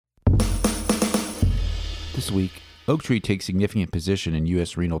This week, Oaktree takes significant position in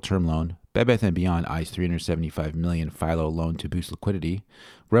U.S. renal term loan. Bed Bath & Beyond eyes $375 million FILO loan to boost liquidity.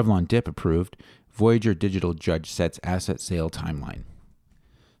 Revlon dip approved. Voyager Digital judge sets asset sale timeline.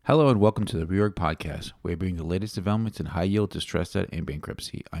 Hello and welcome to the Reorg Podcast, where we bring the latest developments in high-yield, distressed debt, and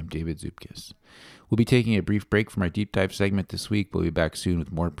bankruptcy. I'm David Zupkis. We'll be taking a brief break from our deep dive segment this week, but we'll be back soon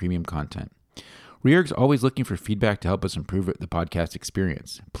with more premium content. Reorg's always looking for feedback to help us improve the podcast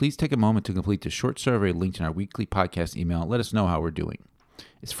experience. Please take a moment to complete the short survey linked in our weekly podcast email and let us know how we're doing.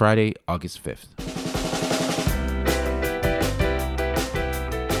 It's Friday, August 5th.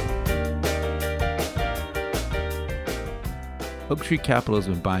 Oaktree Capital has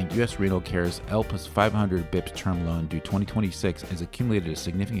been buying U.S. Renal Care's L plus 500 bips term loan due 2026 and has accumulated a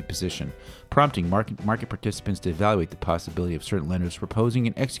significant position, prompting market participants to evaluate the possibility of certain lenders proposing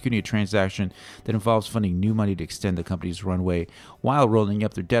and executing a transaction that involves funding new money to extend the company's runway while rolling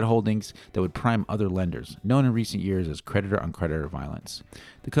up their debt holdings that would prime other lenders, known in recent years as creditor-on-creditor violence.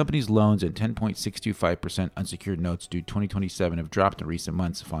 The company's loans and 10.625% unsecured notes due 2027 have dropped in recent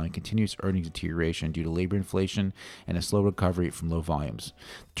months following continuous earnings deterioration due to labor inflation and a slow recovery from low volumes.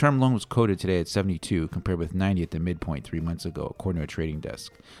 The term loan was quoted today at 72, compared with 90 at the midpoint 3 months ago, according to a trading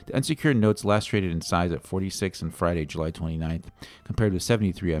desk. The unsecured notes last traded in size at 46 on Friday, July 29th, compared with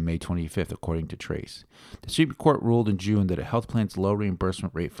 73 on May 25th, according to Trace. The Supreme Court ruled in June that a health plan's low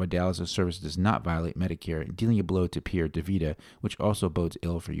reimbursement rate for dialysis service does not violate Medicare, dealing a blow to peer DaVita, which also bodes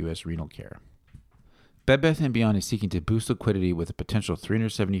ill for U.S. renal care. Bed Bath & Beyond is seeking to boost liquidity with a potential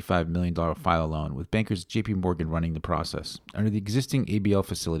 $375 million FILO loan, with bankers J.P. Morgan running the process. Under the existing ABL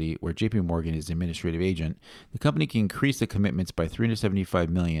facility, where J.P. Morgan is the administrative agent, the company can increase the commitments by $375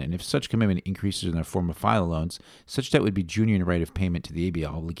 million, and if such commitment increases in the form of FILO loans, such debt would be junior in right of payment to the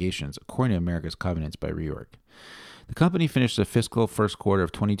ABL obligations, according to America's Covenants by Reorg. The company finished the fiscal first quarter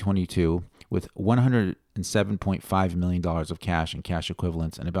of 2022 with $107.5 million of cash and cash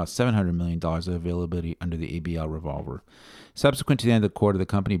equivalents and about $700 million of availability under the ABL revolver. Subsequent to the end of the quarter, the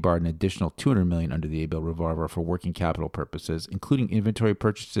company borrowed an additional $200 million under the ABL revolver for working capital purposes, including inventory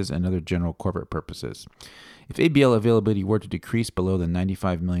purchases and other general corporate purposes. If ABL availability were to decrease below the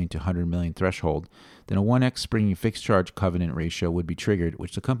 $95 million to $100 million threshold, then a 1x springing fixed charge covenant ratio would be triggered,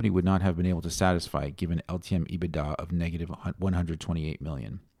 which the company would not have been able to satisfy given LTM EBITDA of negative $128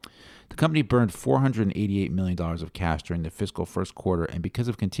 million. The company burned $488 million of cash during the fiscal first quarter, and because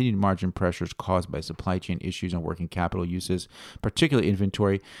of continued margin pressures caused by supply chain issues and working capital uses, particularly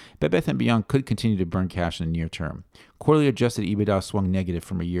inventory, Bed Bath & Beyond could continue to burn cash in the near term. Quarterly adjusted EBITDA swung negative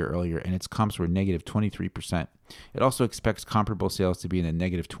from a year earlier, and its comps were negative 23%. It also expects comparable sales to be in the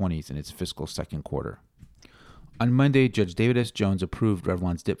negative 20s in its fiscal second quarter. On Monday, Judge David S. Jones approved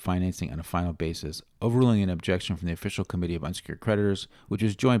Revlon's DIP financing on a final basis, overruling an objection from the Official Committee of Unsecured Creditors, which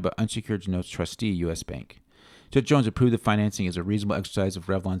was joined by unsecured notes trustee U.S. Bank. Judge Jones approved the financing as a reasonable exercise of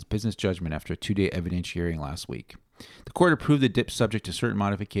Revlon's business judgment after a 2-day evidentiary hearing last week. The court approved the DIP subject to certain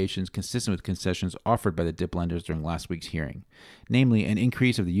modifications consistent with concessions offered by the DIP lenders during last week's hearing, namely an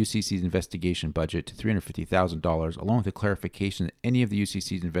increase of the UCC's investigation budget to $350,000, along with a clarification that any of the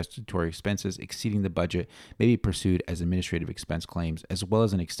UCC's investigatory expenses exceeding the budget may be pursued as administrative expense claims, as well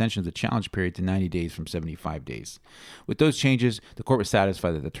as an extension of the challenge period to 90 days from 75 days. With those changes, the court was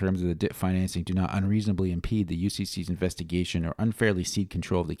satisfied that the terms of the DIP financing do not unreasonably impede the UCC's investigation or unfairly cede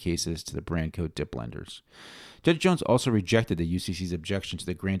control of the cases to the brand code DIP lenders. Judge Jones also rejected the UCC's objection to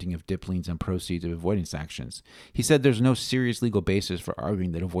the granting of DIP liens on proceeds of avoidance actions. He said there's no serious legal basis for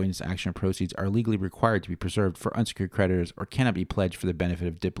arguing that avoidance action proceeds are legally required to be preserved for unsecured creditors or cannot be pledged for the benefit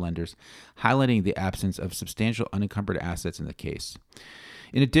of DIP lenders, highlighting the absence of substantial unencumbered assets in the case.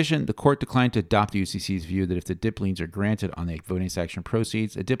 In addition, the court declined to adopt the UCC's view that if the DIP liens are granted on the avoidance action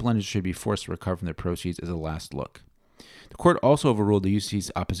proceeds, a DIP lender should be forced to recover from their proceeds as a last look. The court also overruled the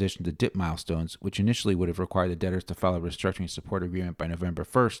UCC's opposition to DIP milestones, which initially would have required the debtors to file a restructuring support agreement by November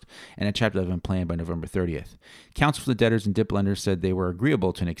 1st and a Chapter 11 plan by November 30th. Counsel for the debtors and DIP lenders said they were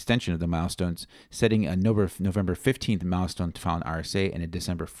agreeable to an extension of the milestones, setting a November 15th milestone to file an RSA and a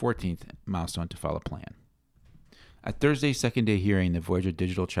December 14th milestone to file a plan. At Thursday's second-day hearing in the Voyager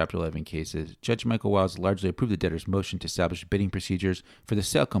Digital Chapter 11 cases, Judge Michael Wiles largely approved the debtors' motion to establish bidding procedures for the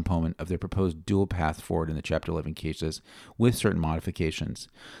sale component of their proposed dual path forward in the Chapter 11 cases, with certain modifications.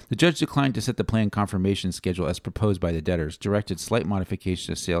 The judge declined to set the plan confirmation schedule as proposed by the debtors, directed slight modifications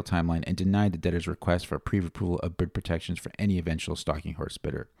to the sale timeline, and denied the debtors' request for pre-approval of bid protections for any eventual stalking horse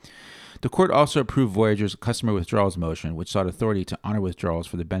bidder. The court also approved Voyager's customer withdrawals motion, which sought authority to honor withdrawals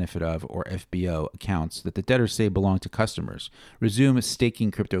for the benefit of, or FBO, accounts that the debtors say belong to customers, resume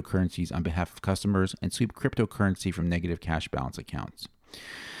staking cryptocurrencies on behalf of customers, and sweep cryptocurrency from negative cash balance accounts.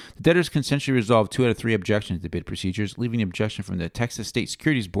 The debtors consensually resolved 2 out of 3 objections to the bid procedures, leaving an objection from the Texas State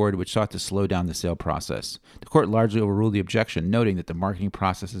Securities Board, which sought to slow down the sale process. The court largely overruled the objection, noting that the marketing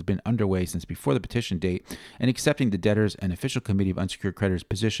process has been underway since before the petition date, and accepting the debtors and official committee of unsecured creditors'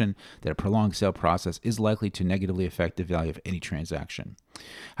 position that a prolonged sale process is likely to negatively affect the value of any transaction.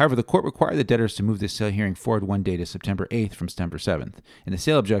 However, the court required the debtors to move the sale hearing forward one day to September 8th from September 7th, and the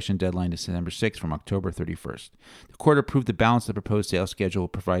sale objection deadline to September 6th from October 31st. The court approved the balance of the proposed sale schedule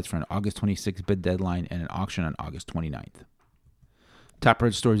provides for an August 26th bid deadline and an auction on August 29th. Top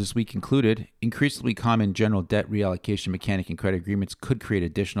read stories this week included: increasingly common general debt reallocation mechanic and credit agreements could create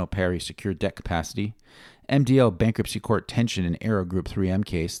additional pari secured debt capacity, MDL bankruptcy court tension in Arrow Group 3M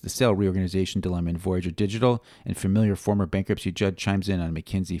case, the sale reorganization dilemma in Voyager Digital, and familiar former bankruptcy judge chimes in on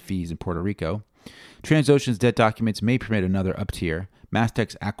McKinsey fees in Puerto Rico. Transocean's debt documents may permit another up-tier,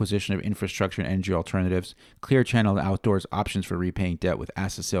 Mastech's acquisition of infrastructure and energy alternatives, Clear Channel Outdoors options for repaying debt with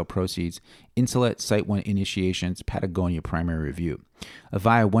asset sale proceeds, Insulet SiteOne initiations, Patagonia primary review.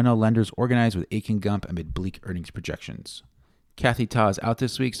 Avaya 1L lenders organized with Aiken Gump amid bleak earnings projections. Kathy Ta is out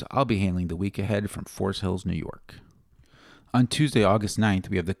this week, so I'll be handling the week ahead from Forest Hills, New York. On Tuesday, August 9th,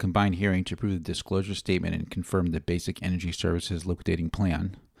 we have the combined hearing to approve the disclosure statement and confirm the Basic Energy Services liquidating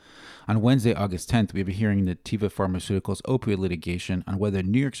plan. On Wednesday, August 10th, we have a hearing in the Teva Pharmaceuticals opioid litigation on whether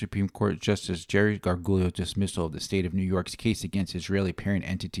New York Supreme Court Justice Jerry Gargulio's dismissal of the state of New York's case against Israeli parent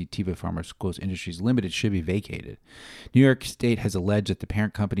entity Teva Pharmaceuticals Industries Limited should be vacated. New York State has alleged that the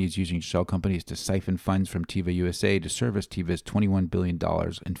parent company is using shell companies to siphon funds from Teva USA to service Teva's $21 billion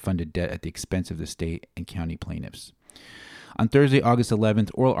in funded debt at the expense of the state and county plaintiffs. On Thursday, August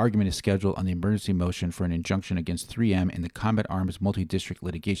 11th, oral argument is scheduled on the emergency motion for an injunction against 3M in the Combat Arms multi-district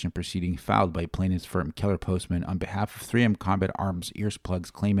litigation proceeding filed by plaintiff's firm Keller Postman on behalf of 3M Combat Arms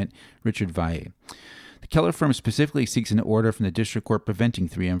earplugs claimant Richard Valle. The Keller firm specifically seeks an order from the district court preventing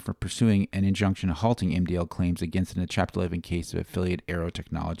 3M from pursuing an injunction halting MDL claims against in a Chapter 11 case of affiliate Aero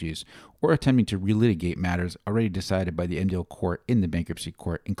Technologies, or attempting to relitigate matters already decided by the MDL court in the bankruptcy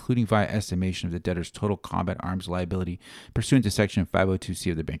court, including via estimation of the debtor's total combat arms liability pursuant to Section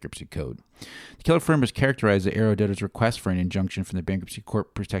 502C of the Bankruptcy Code. The Keller firm has characterized the Aero debtor's request for an injunction from the bankruptcy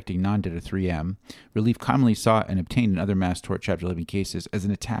court protecting non-debtor 3M, relief commonly sought and obtained in other mass tort Chapter 11 cases, as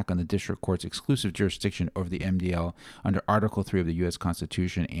an attack on the district court's exclusive jurisdiction over the MDL under Article 3 of the U.S.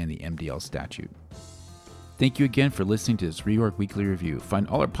 Constitution and the MDL statute. Thank you again for listening to this Reorg Weekly Review. Find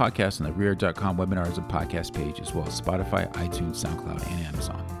all our podcasts on the Reorg.com webinars and podcast page, as well as Spotify, iTunes, SoundCloud, and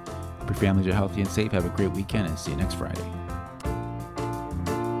Amazon. Hope your families are healthy and safe. Have a great weekend, and see you next Friday.